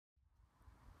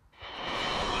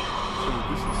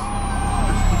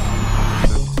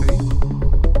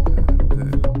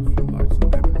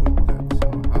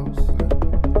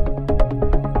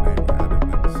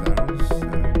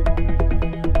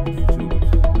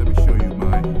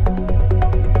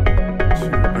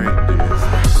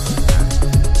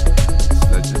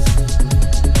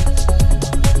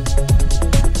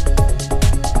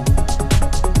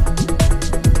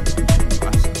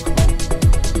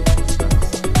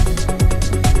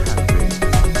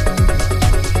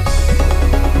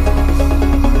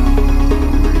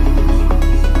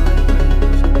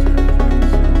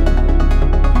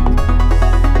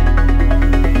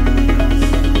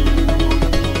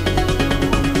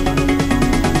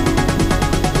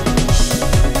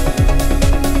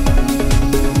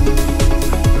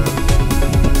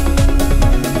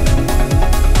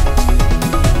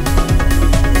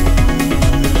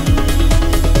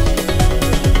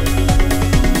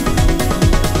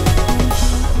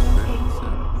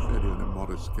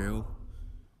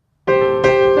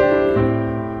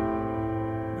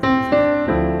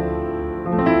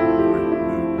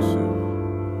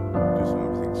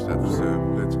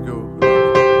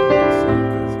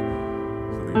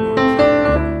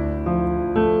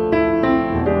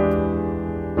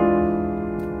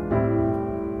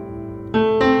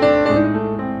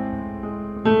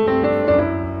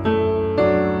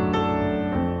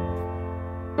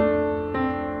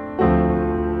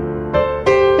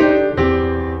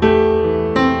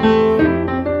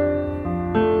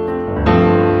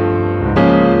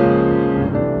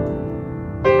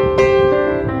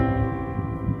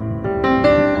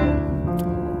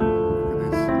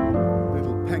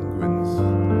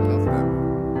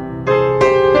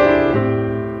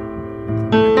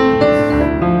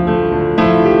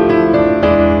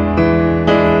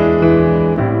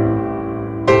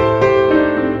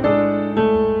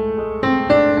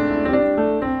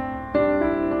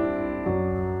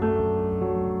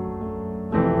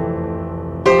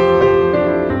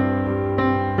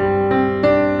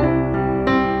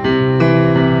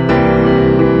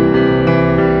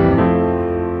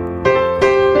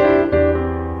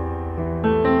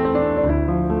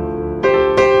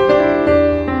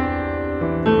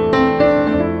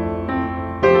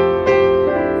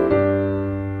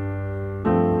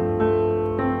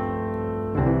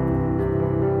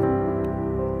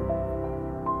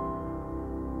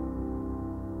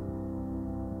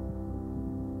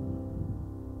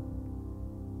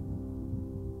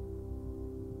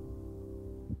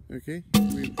Okay,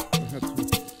 we've had some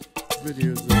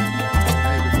videos of the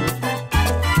neighbourhood.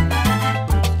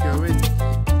 Let's go in.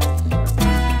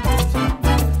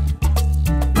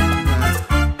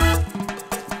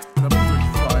 Number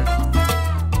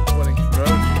 25, Wellington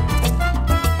Road.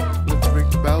 Let's ring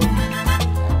the bell.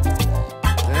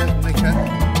 There's Mica.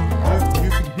 Oh, you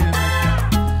can hear Mica.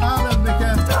 Hello, Mica.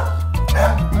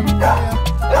 I'm here.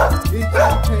 It's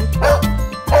okay.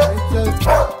 It's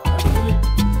okay.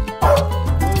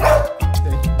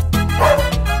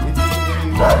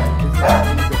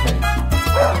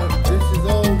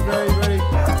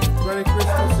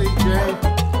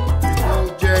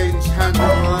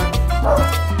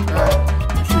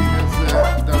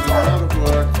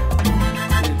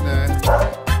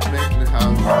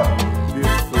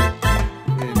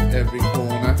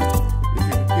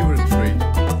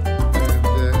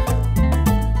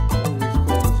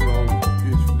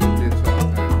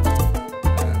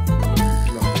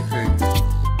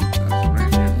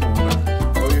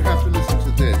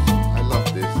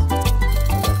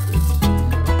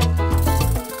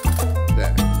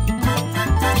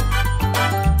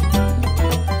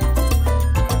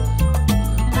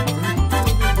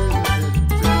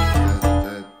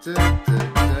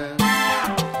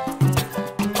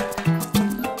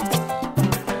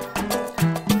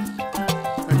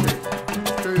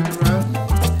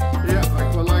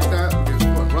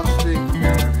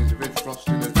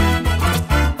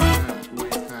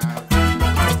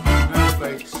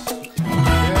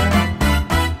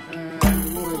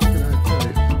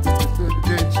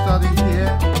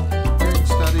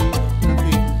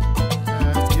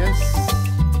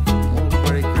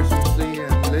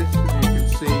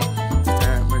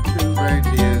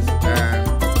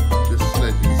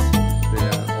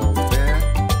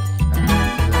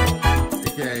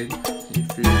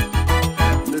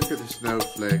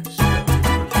 Snowflakes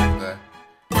there,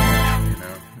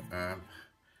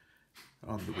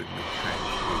 on the window pane.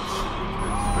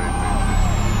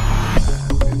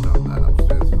 We've done that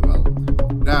upstairs as well.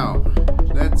 Now,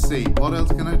 let's see, what else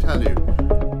can I tell you?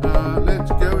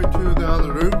 Let's go into the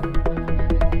other room.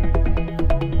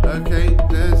 Okay,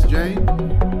 there's Jane.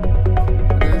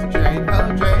 There's Jane.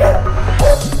 Hello, Jane.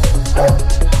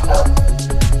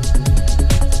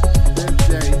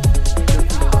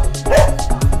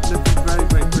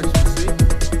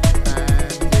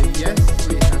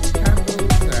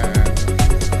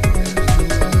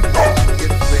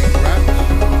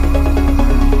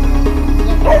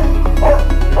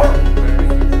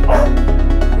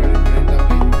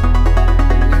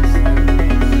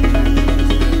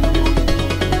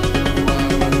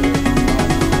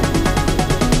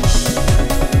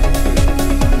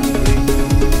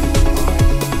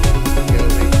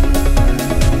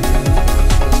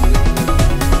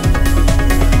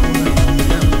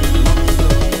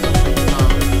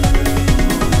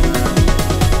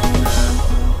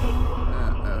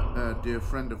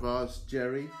 Friend of ours,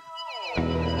 Jerry,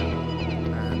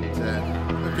 and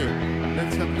okay,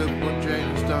 let's have a look what Jane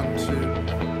has done to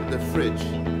the fridge.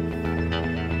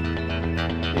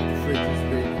 The fridge has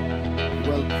been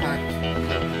well packed.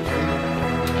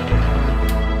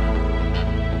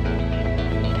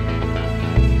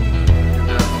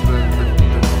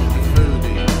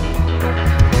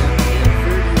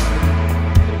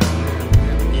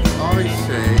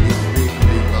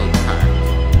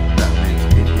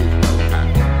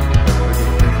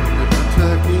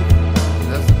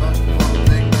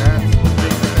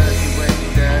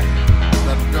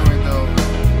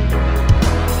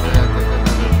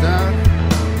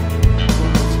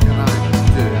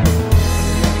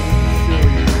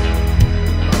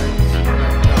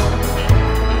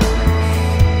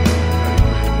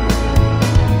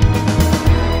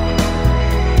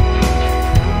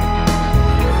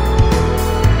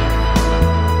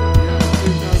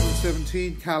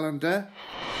 Calendar.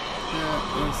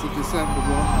 That's the December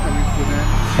one coming to an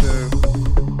end, so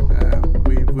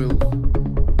we will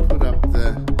put up the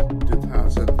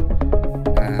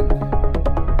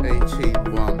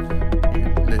 2018 one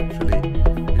literally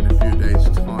in a few days'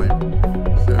 time.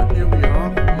 So here we are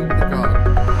in the garden.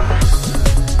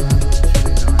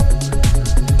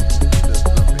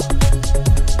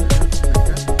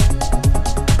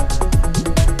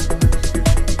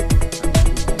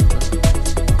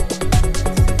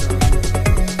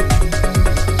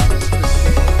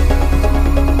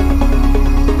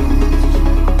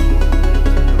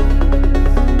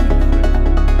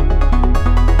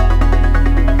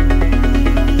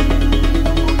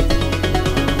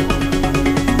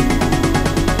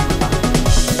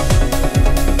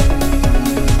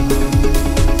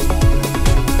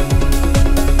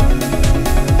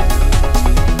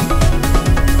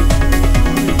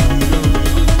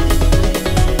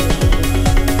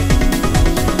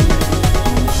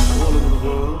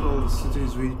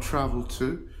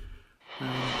 to. And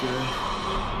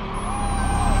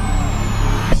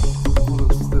what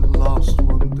was the last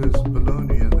one? There's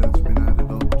bologna that's been added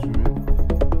on to it.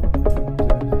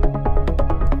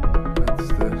 And that's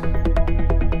the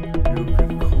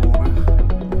European corner.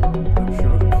 I'm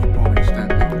sure it'll keep on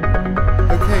extending.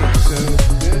 Okay, so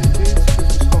there it is,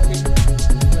 Christmas stocking.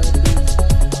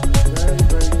 Very,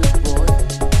 very good boy.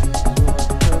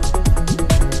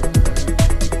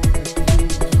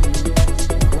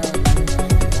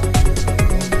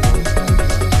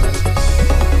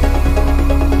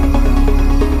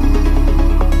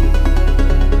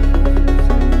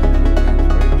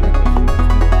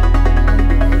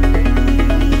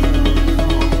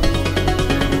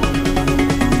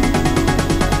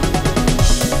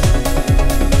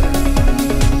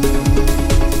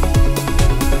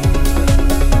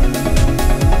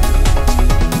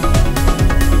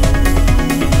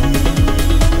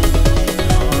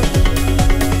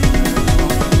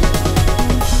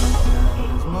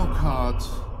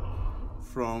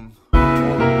 From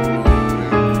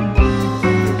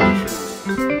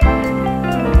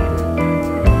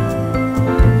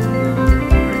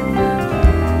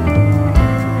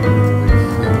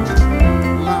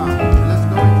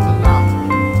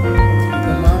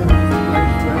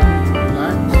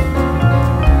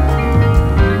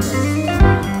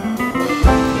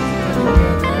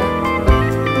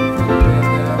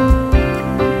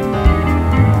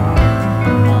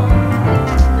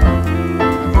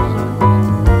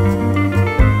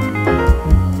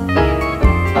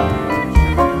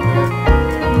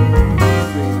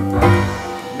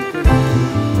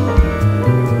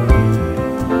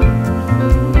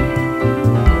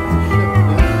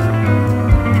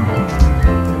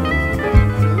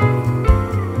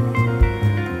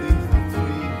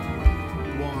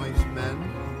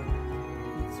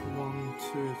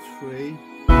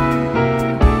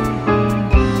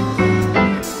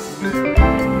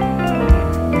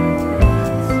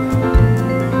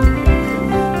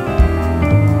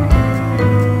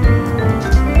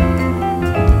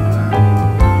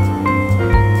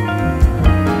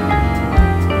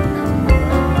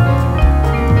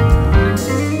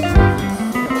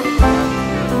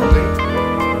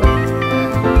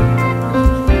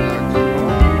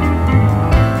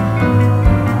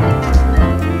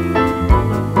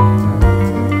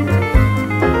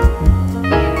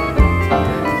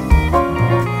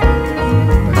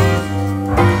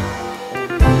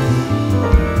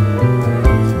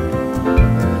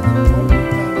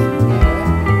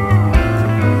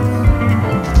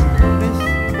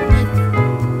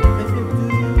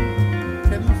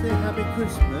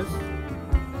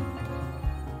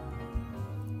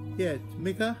yeah,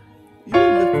 Mica,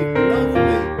 you're looking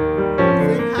lovely.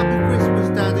 Say happy Christmas,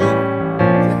 Daddy.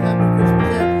 Say happy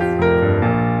Christmas, everything.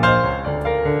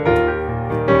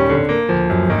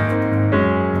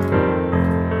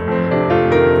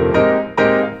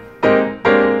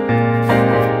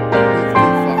 Too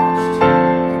fast.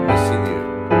 I'm missing you.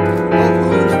 Oh,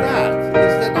 who's that?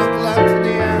 Is that Uncle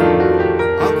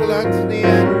Anthony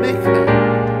and Mica?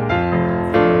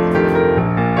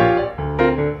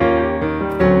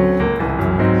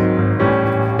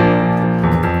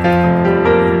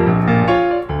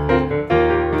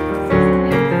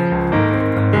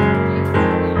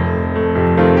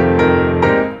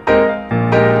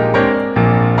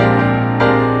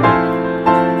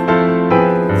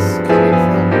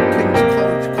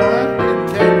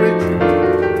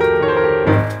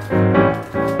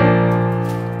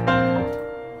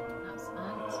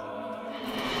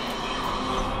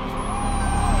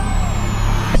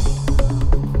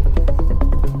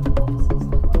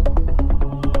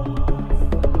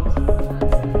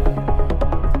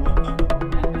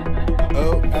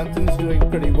 Anthony's doing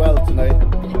pretty well tonight.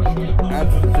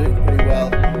 Anthony's doing pretty well.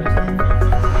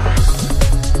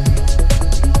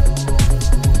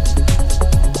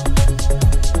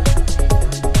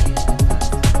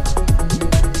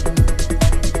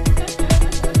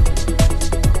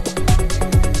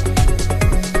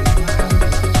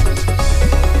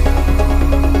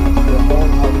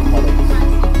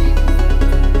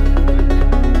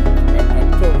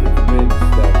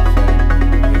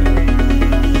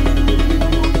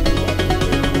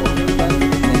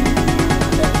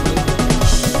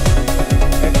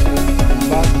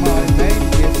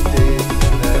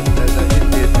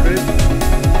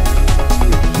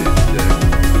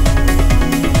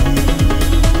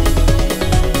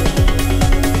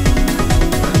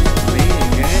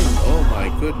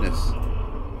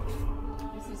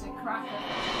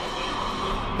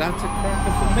 That's a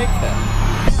cracker for Mica.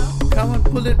 Come on,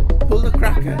 pull the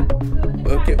cracker.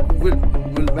 Okay, we'll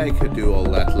make her do all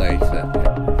that later.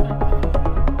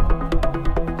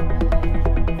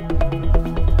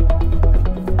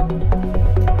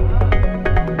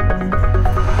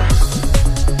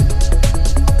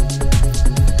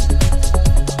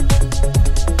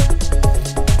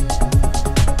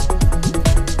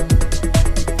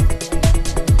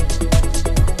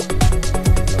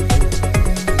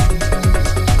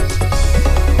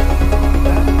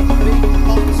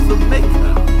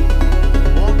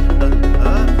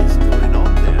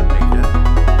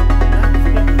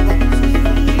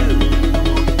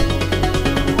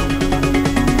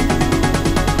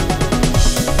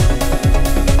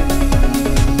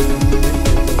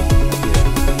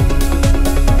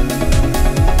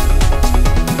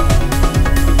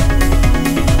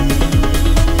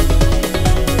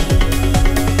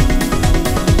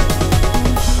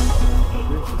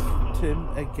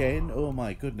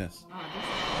 goodness.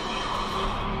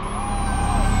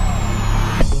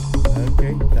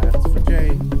 Okay, that's for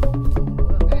Jay.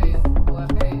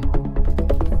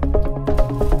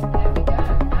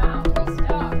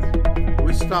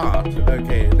 Start.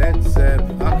 Okay, let's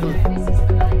Uncle.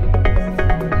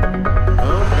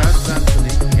 Oh, that's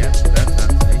Anthony. Yep, that's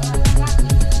Anthony.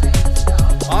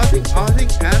 I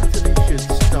think Anthony should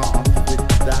start with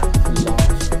that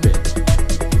last bit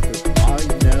because I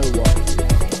know what it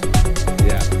is.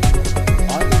 Yeah.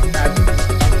 I think Anthony.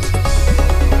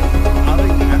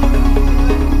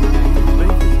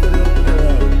 Maybe he's got it on their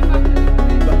own.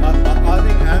 But I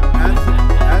think Anthony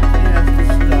has to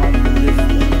start with this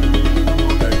one.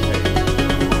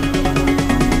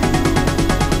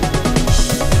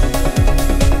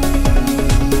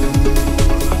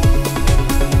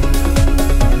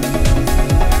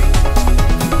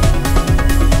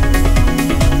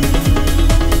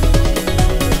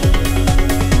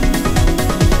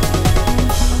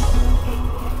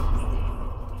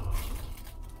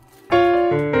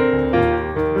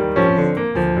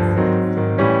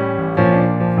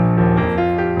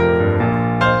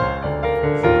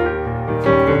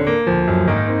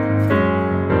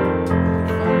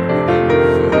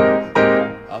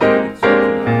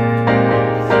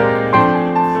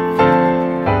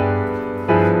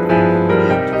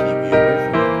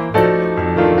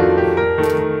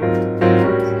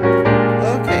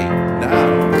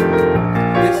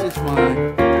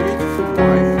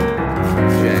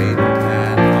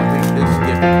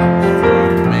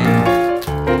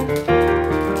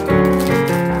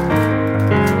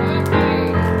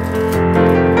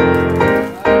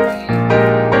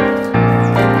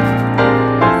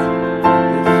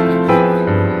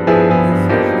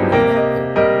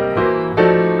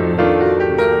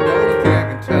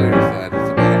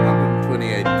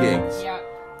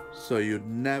 So you'd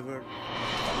never.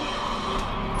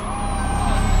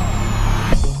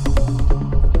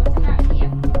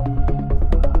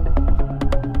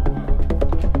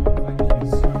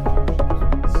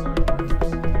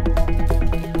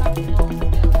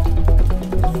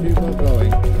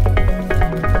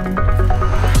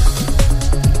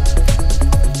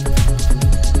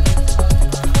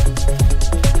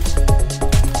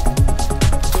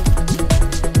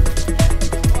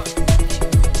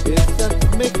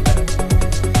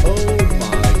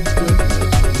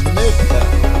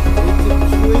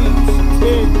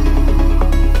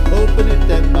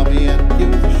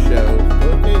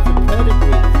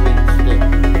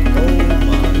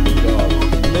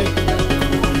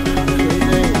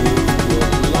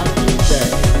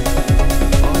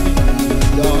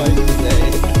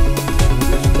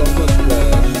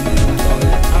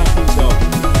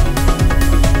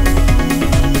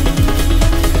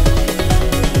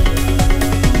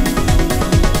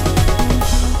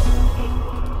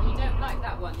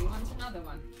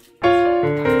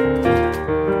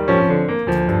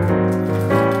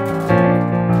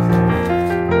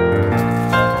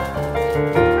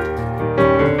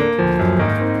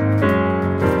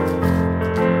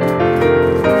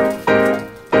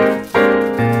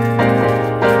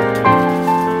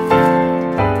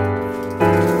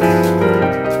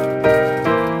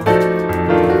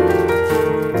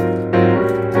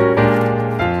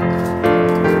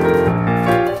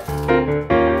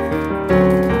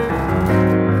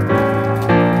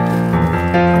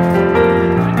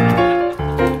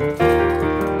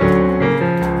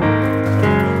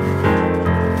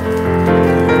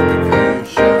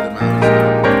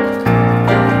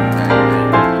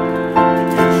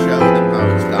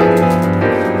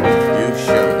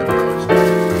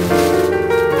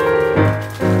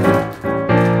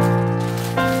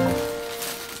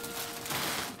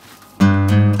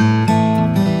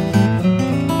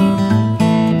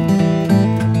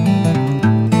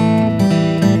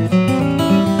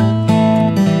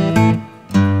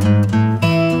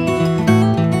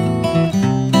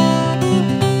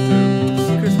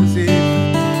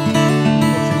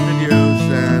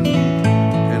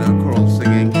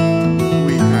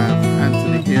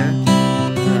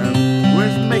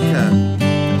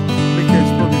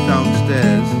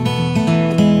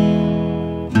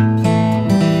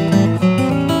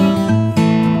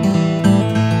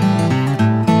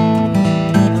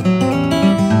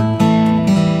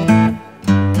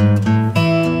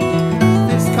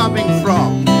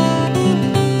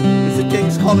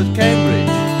 College, Cambridge.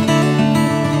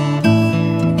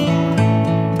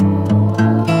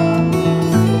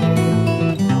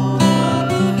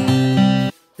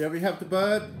 Here we have the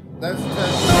bird. That's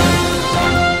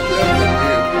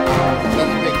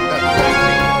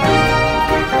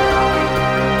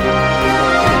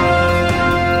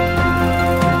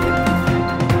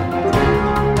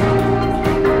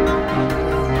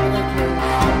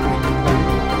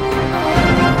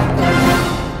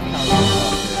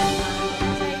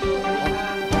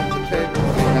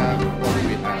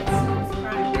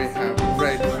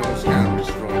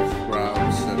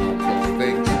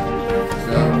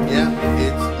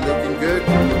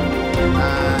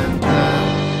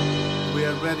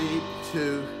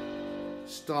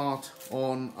start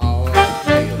on our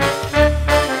meal.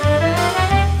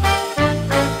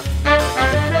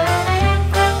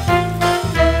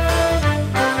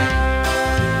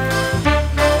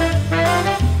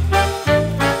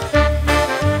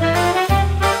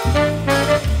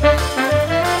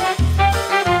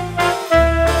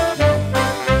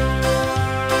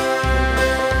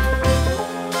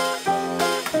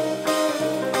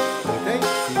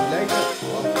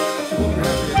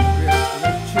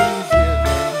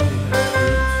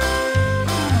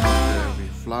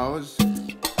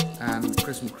 And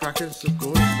Christmas crackers, of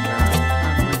course,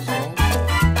 cranberry sauce,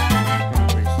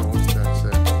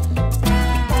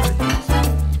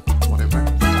 that's whatever.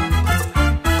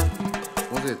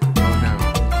 Was it? Oh no,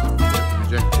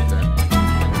 rejected then.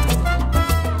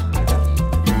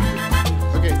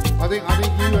 Okay, I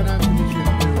think you and Anthony should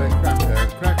do a cracker.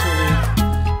 Cracker is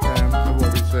what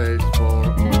we say for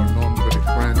our non-British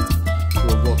friends who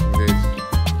are watching this.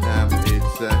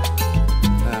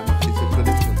 It's a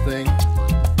traditional thing.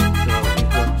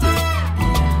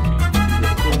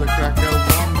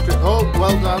 Oh,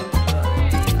 well done.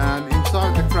 And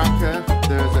inside the cracker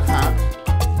there's a hat,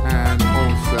 and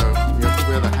also you have to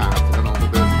wear the hat, and also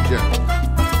there's a joke.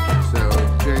 So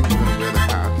Jane's going to wear the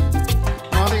hat.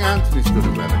 No, I think Anthony's going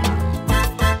to wear the hat.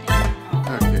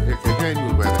 Okay, Jane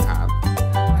will wear the hat.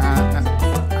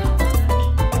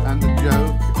 And the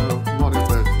joke,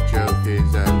 whatever the joke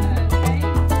is,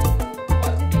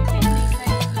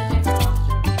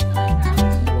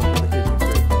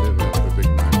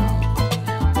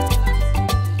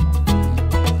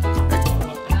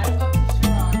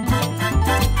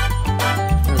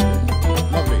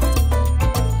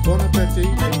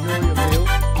 enjoy your meal.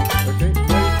 Okay,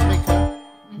 where's Mica?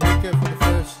 Mica for the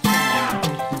first time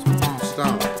is passed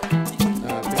out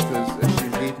because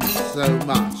she's eaten so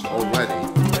much already.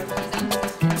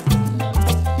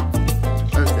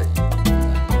 Okay,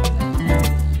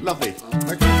 lovely.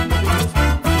 Okay,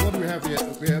 what do we have here?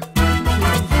 We have cheese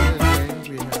here again,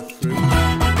 we have fruit,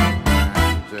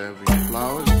 and we have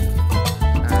flowers,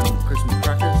 and Christmas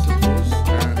crackers, of course,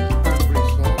 and cranberry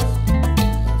sauce.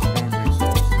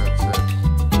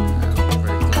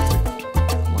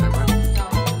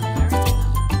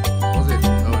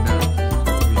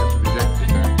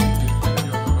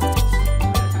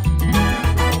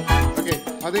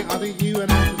 I think you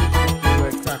and Anthony should do a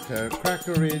cracker.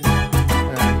 Cracker is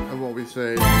what we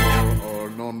say for our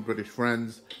non-British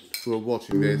friends who are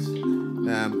watching this.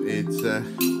 It's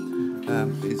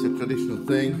a traditional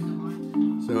thing.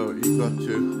 So you've got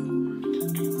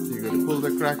to pull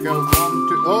the cracker. 1,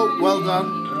 2. Oh, well done.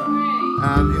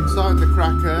 And inside the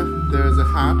cracker there's a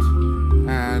hat,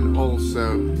 and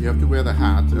also you have to wear the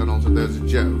hat, and also there's a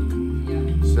joke.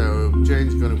 So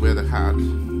Jane's going to wear the hat.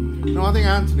 No, I think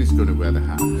Anthony's going to wear the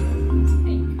hat.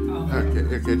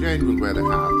 Okay, Jane will wear the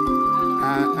hat.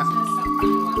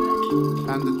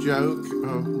 And the joke,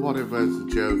 whatever the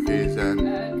joke is.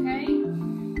 Okay.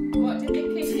 What did the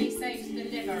kidney say to the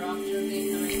liver after a big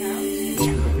night out? What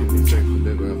did the kidney say to the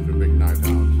liver after a big night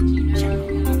out? Do you know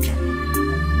anything about that?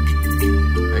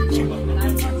 Excellent. And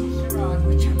I've got a charade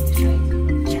which I'm saying.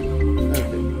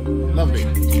 Okay, lovely.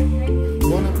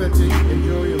 Bon appetit,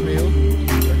 enjoy your meal.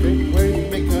 Okay, where's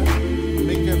Mica?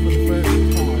 Mica for the first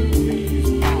time is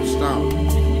passed out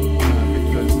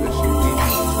because she's eaten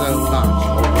so much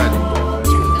already.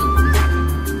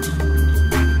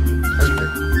 Okay,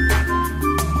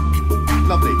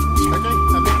 lovely. Okay,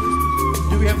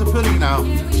 do we have the pudding now?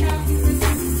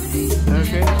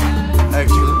 Okay,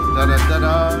 excellent. Da da da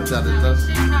da da da da.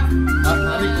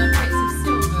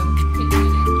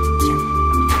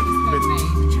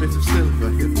 Bit of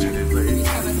silver hidden in it, please.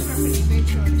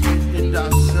 It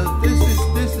does. So this is,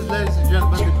 ladies and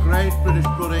gentlemen, the great British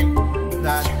pudding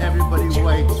that everybody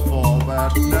waits for,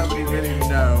 but nobody really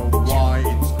know why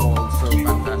it's called so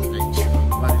fantastic.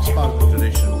 But it's part of the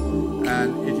tradition, and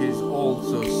it is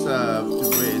also served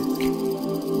with,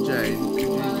 Jane, could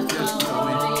you just tell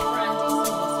me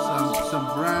some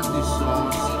brandy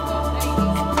sauce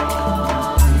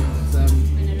and some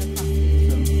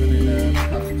vanilla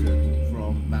custard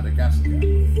from Madagascar.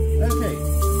 Okay,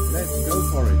 let's go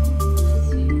for it.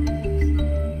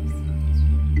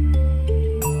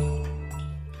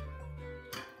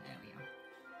 There we are.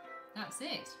 That's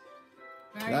it.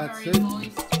 That's very it.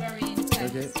 moist, very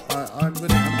intense. Okay, I'm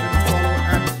gonna follow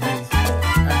Anthony's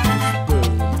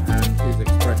spoon and his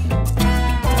expression to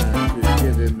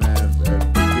give him a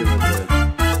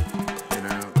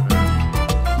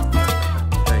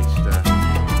taste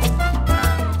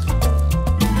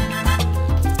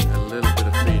and a little bit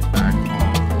of feedback on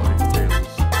what it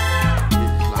feels.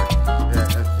 It's like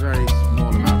a very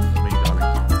small amount for me,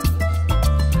 darling.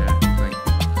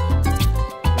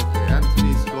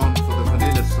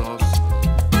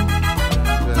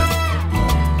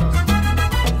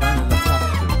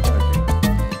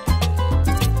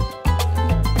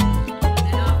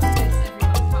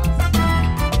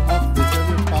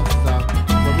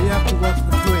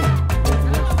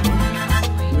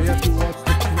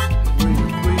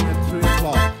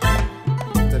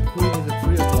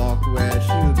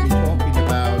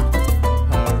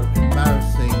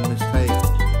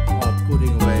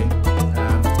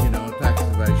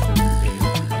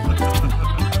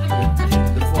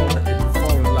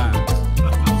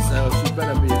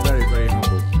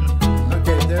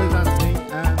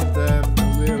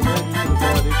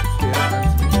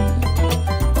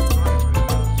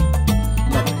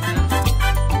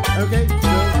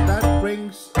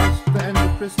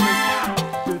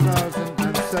 Christmas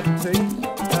 2017.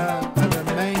 And the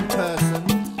main person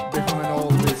behind all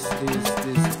this is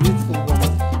this beautiful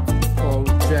woman called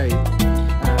Jade.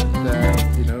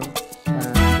 And, you know,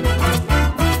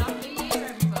 Lovely year,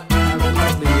 everybody. have a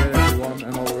lovely year, everyone,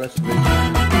 and all the rest of it.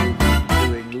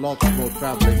 Doing lots more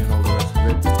travelling